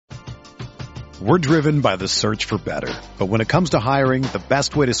We're driven by the search for better. But when it comes to hiring, the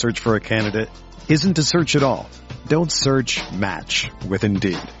best way to search for a candidate isn't to search at all. Don't search, match with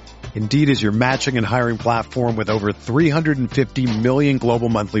Indeed. Indeed is your matching and hiring platform with over 350 million global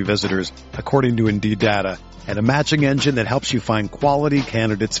monthly visitors, according to Indeed data, and a matching engine that helps you find quality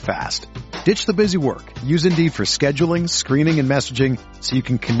candidates fast. Ditch the busy work. Use Indeed for scheduling, screening, and messaging so you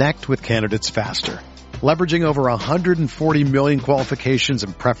can connect with candidates faster. Leveraging over 140 million qualifications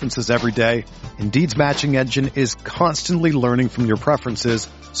and preferences every day, Indeed's matching engine is constantly learning from your preferences,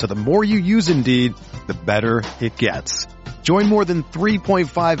 so the more you use Indeed, the better it gets. Join more than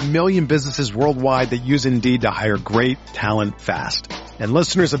 3.5 million businesses worldwide that use Indeed to hire great talent fast. And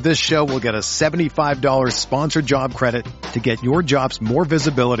listeners of this show will get a $75 sponsored job credit to get your jobs more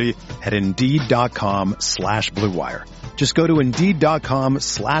visibility at Indeed.com/Blue Wire. Just go to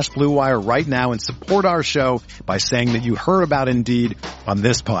Indeed.com/Blue Wire right now and support our show by saying that you heard about Indeed on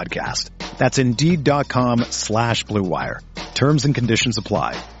this podcast. That's Indeed.com/Blue Wire. Terms and conditions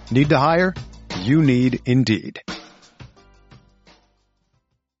apply. Need to hire? You need Indeed.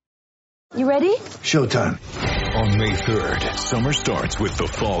 You ready? Showtime. On May 3rd, summer starts with The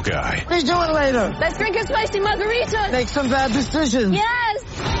Fall Guy. Let's do it later. Let's drink a spicy margarita. Make some bad decisions. Yes.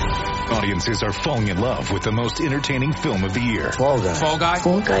 Audiences are falling in love with the most entertaining film of the year. Fall Guy. Fall Guy?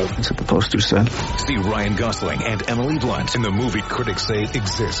 Fall Guy. That's what the poster said. See Ryan Gosling and Emily Blunt in the movie critics say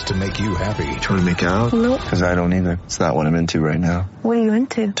exists to make you happy. Trying to make it out? Nope. Because I don't either. It's not what I'm into right now. What are you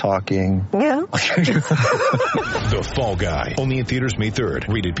into? Talking. Yeah. The Fall Guy. Only in theaters May 3rd.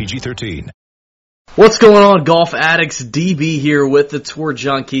 Rated PG-13. What's going on, golf addicts? DB here with the Tour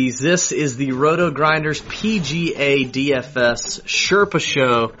Junkies. This is the Roto Grinders PGA DFS Sherpa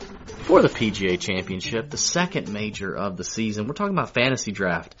Show for the PGA Championship, the second major of the season. We're talking about fantasy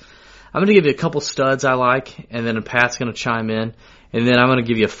draft. I'm going to give you a couple studs I like, and then Pat's going to chime in, and then I'm going to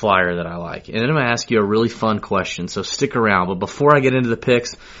give you a flyer that I like. And then I'm going to ask you a really fun question, so stick around. But before I get into the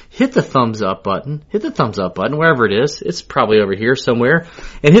picks, hit the thumbs up button. Hit the thumbs up button, wherever it is. It's probably over here somewhere.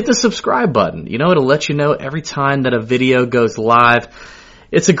 And hit the subscribe button. You know, it'll let you know every time that a video goes live.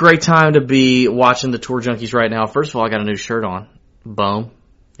 It's a great time to be watching the Tour Junkies right now. First of all, I got a new shirt on. Boom.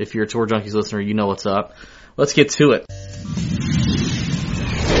 If you're a Tour Junkies listener, you know what's up. Let's get to it.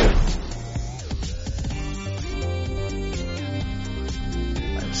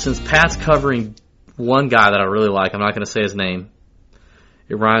 Since Pat's covering one guy that I really like, I'm not going to say his name.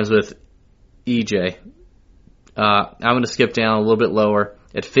 It rhymes with EJ. I'm going to skip down a little bit lower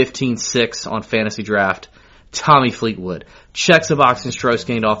at 15-6 on Fantasy Draft. Tommy Fleetwood. Checks the box and strokes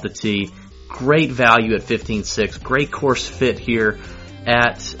gained off the tee. Great value at 15-6. Great course fit here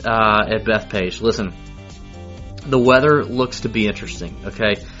at Bethpage. Listen, the weather looks to be interesting,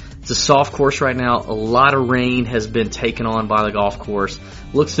 okay? It's a soft course right now. A lot of rain has been taken on by the golf course.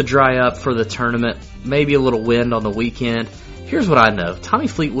 Looks to dry up for the tournament. Maybe a little wind on the weekend. Here's what I know. Tommy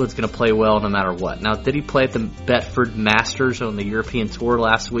Fleetwood's going to play well no matter what. Now, did he play at the Betfred Masters on the European Tour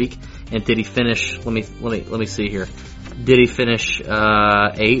last week? And did he finish? Let me see here. Did he finish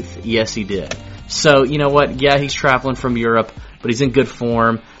 8th? Yes, he did. So, you know what? Yeah, he's traveling from Europe, but he's in good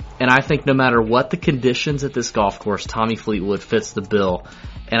form. And I think no matter what the conditions at this golf course, Tommy Fleetwood fits the bill.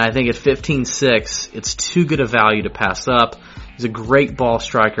 And I think at 15-6, it's too good a value to pass up. He's a great ball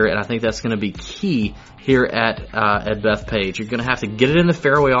striker, and I think that's going to be key here at Bethpage. You're going to have to get it in the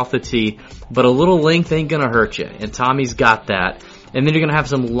fairway off the tee, but a little length ain't going to hurt you, and Tommy's got that. And then you're going to have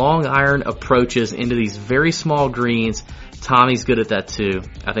some long iron approaches into these very small greens. Tommy's good at that too.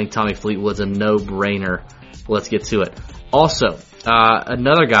 I think Tommy Fleetwood's a no-brainer. Let's get to it. Also,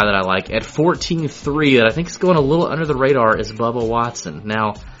 another guy that I like at 14-3 that I think is going a little under the radar is Bubba Watson.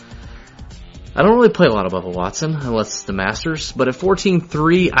 Now, I don't really play a lot of Bubba Watson unless it's the Masters, but at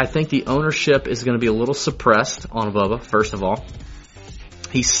 14-3, I think the ownership is going to be a little suppressed on Bubba, first of all.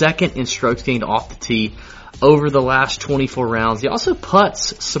 He's second in strokes gained off the tee over the last 24 rounds. He also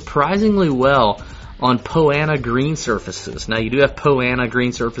putts surprisingly well on Poa annua green surfaces. Now, you do have Poa annua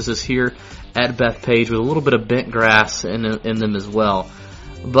green surfaces here at Bethpage with a little bit of bent grass in them as well.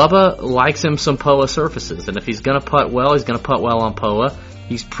 Bubba likes him some Poa surfaces, and if he's going to putt well, he's going to putt well on Poa.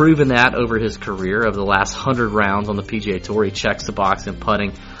 He's proven that over his career. Over the last 100 rounds on the PGA Tour, he checks the box in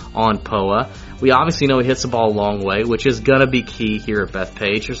putting on Poa. We obviously know he hits the ball a long way, which is going to be key here at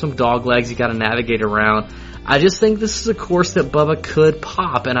Bethpage. There's some dog legs you got to navigate around. I just think this is a course that Bubba could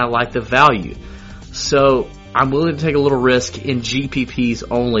pop, and I like the value. So I'm willing to take a little risk in GPPs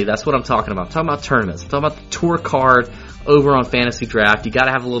only. That's what I'm talking about. I'm talking about tournaments. I'm talking about the tour card over on Fantasy Draft. You got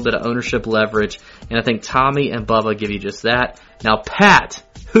to have a little bit of ownership leverage, and I think Tommy and Bubba give you just that. Now, Pat,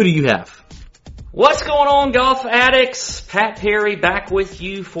 who do you have? What's going on, golf addicts? Pat Perry back with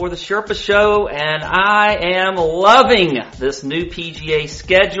you for the Sherpa Show, and I am loving this new PGA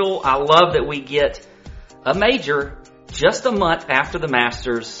schedule. I love that we get a major just a month after the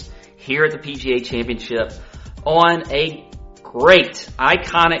Masters here at the PGA Championship on a great,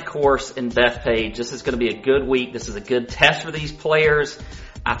 iconic course in Bethpage. This is going to be a good week. This is a good test for these players.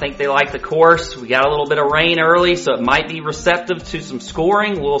 I think they like the course. We got a little bit of rain early, so it might be receptive to some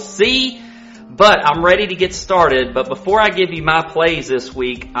scoring. We'll see. But I'm ready to get started. But before I give you my plays this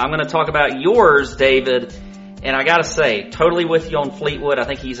week, I'm going to talk about yours, David. And I got to say, totally with you on Fleetwood. I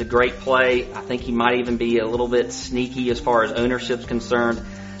think he's a great play. I think he might even be a little bit sneaky as far as ownership's concerned.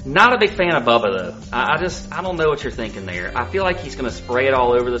 Not a big fan of Bubba, though. I don't know what you're thinking there. I feel like he's going to spray it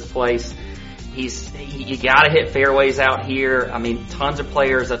all over this place. You got to hit fairways out here. I mean, tons of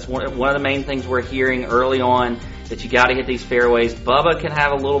players. That's one of the main things we're hearing early on, that you got to hit these fairways. Bubba can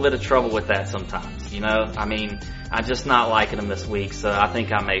have a little bit of trouble with that sometimes, you know. I mean, I'm just not liking him this week, so I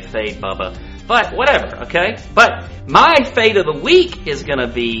think I may fade Bubba. But whatever, okay? But my fade of the week is going to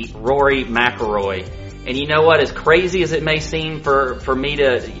be Rory McIlroy. And you know what? As crazy as it may seem for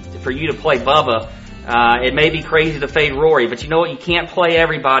you to play Bubba, it may be crazy to fade Rory, but you know what? You can't play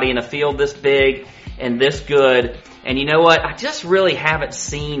everybody in a field this big and this good. And you know what? I just really haven't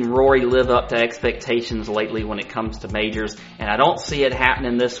seen Rory live up to expectations lately when it comes to majors, and I don't see it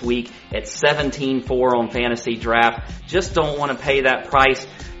happening this week at 17-4 on Fantasy Draft. Just don't want to pay that price.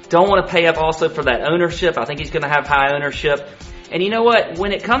 Don't want to pay up also for that ownership. I think he's going to have high ownership. And you know what?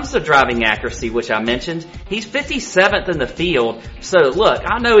 When it comes to driving accuracy, which I mentioned, he's 57th in the field. So look,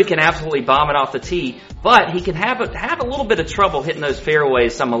 I know he can absolutely bomb it off the tee, but he can have a little bit of trouble hitting those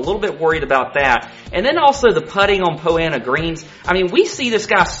fairways. So I'm a little bit worried about that. And then also the putting on Poa annua greens. I mean, we see this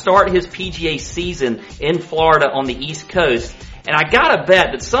guy start his PGA season in Florida on the East Coast. And I gotta bet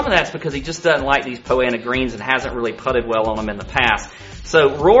that some of that's because he just doesn't like these Poa annua greens and hasn't really putted well on them in the past.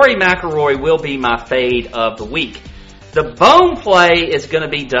 So Rory McIlroy will be my fade of the week. The bone play is going to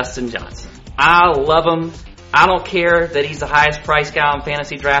be Dustin Johnson. I love him. I don't care that he's the highest priced guy on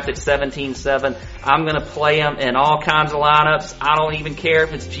Fantasy Draft at 17-7. I'm going to play him in all kinds of lineups. I don't even care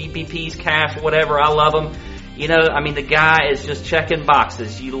if it's GPPs, cash, whatever. I love him. You know, I mean, the guy is just checking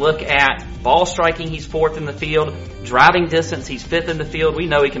boxes. You look at ball striking, he's 4th in the field. Driving distance, he's 5th in the field. We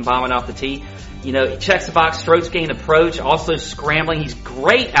know he can bomb it off the tee. You know, he checks the box, strokes gained approach, also scrambling. He's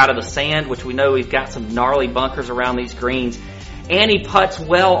great out of the sand, which we know we've got some gnarly bunkers around these greens. And he putts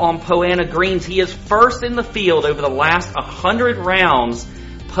well on Poa annua greens. He is 1st in the field over the last 100 rounds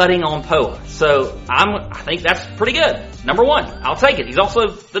putting on Poa. So I think that's pretty good. Number 1. I'll take it. He's also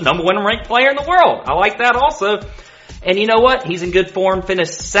the number 1 ranked player in the world. I like that also. And you know what? He's in good form.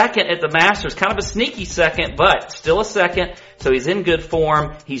 Finished 2nd at the Masters. Kind of a sneaky 2nd, but still a 2nd. So he's in good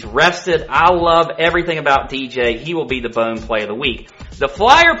form. He's rested. I love everything about DJ. He will be the bone play of the week. The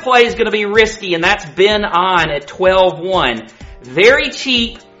flyer play is going to be risky, and that's Ben On at 12-1. Very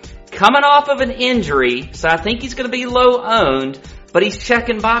cheap. Coming off of an injury, so I think he's going to be low owned. But he's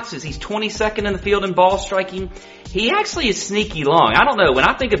checking boxes. He's 22nd in the field in ball striking. He actually is sneaky long. I don't know. When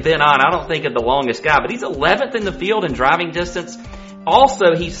I think of Ben On, I don't think of the longest guy, but he's 11th in the field in driving distance.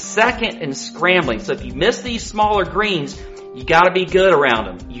 Also, he's 2nd in scrambling. So if you miss these smaller greens, you got to be good around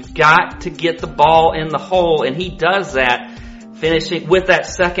him. You've got to get the ball in the hole, and he does that, finishing with that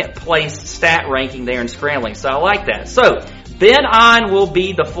 2nd place stat ranking there in scrambling. So I like that. So Ben On will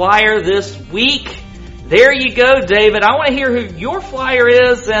be the flyer this week. There you go, David. I want to hear who your flyer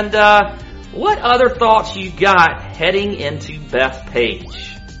is and what other thoughts you got heading into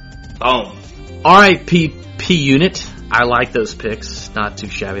Bethpage. Boom. All right, P Unit. I like those picks. Not too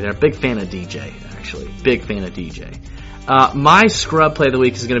shabby there. Big fan of DJ, actually. Big fan of DJ. My scrub play of the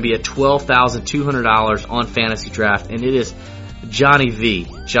week is going to be at $12,200 on Fantasy Draft, and it is Johnny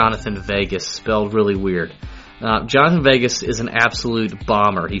V, Jonathan Vegas, spelled really weird. Jonathan Vegas is an absolute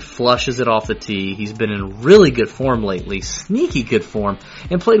bomber. He flushes it off the tee. He's been in really good form lately, sneaky good form,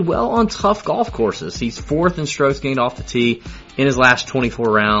 and played well on tough golf courses. He's 4th in strokes gained off the tee in his last 24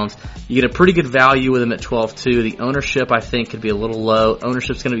 rounds. You get a pretty good value with him at 12-2. The ownership, I think, could be a little low.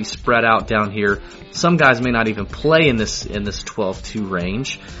 Ownership's going to be spread out down here. Some guys may not even play in this 12-2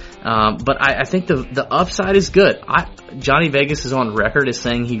 range. But I think the upside is good. Johnny Vegas is on record as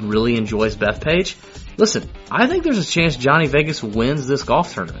saying he really enjoys Bethpage. Listen, I think there's a chance Johnny Vegas wins this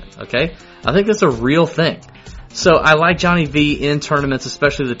golf tournament, okay? I think that's a real thing. So I like Johnny V in tournaments,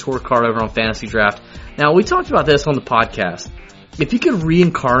 especially the tour card over on Fantasy Draft. Now, we talked about this on the podcast. If you could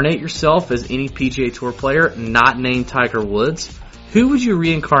reincarnate yourself as any PGA Tour player not named Tiger Woods, who would you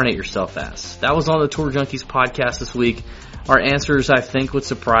reincarnate yourself as? That was on the Tour Junkies podcast this week. Our answers, I think, would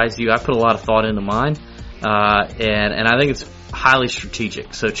surprise you. I put a lot of thought into mine, and I think it's highly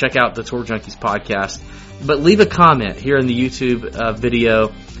strategic. So check out the Tour Junkies podcast. But leave a comment here in the YouTube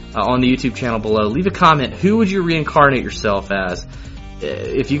video, on the YouTube channel below. Leave a comment. Who would you reincarnate yourself as?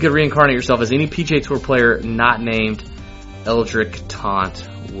 If you could reincarnate yourself as any PGA Tour player not named Eldrick Taunt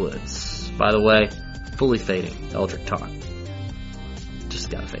Woods. By the way, fully fading Eldrick Taunt. Just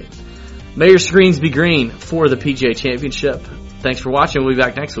gotta fade. May your screens be green for the PGA Championship. Thanks for watching. We'll be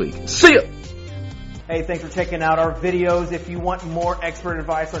back next week. See ya! Hey, thanks for checking out our videos. If you want more expert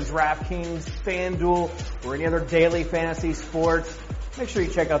advice on DraftKings, FanDuel, or any other daily fantasy sports, make sure you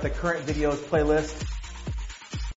check out the current videos playlist.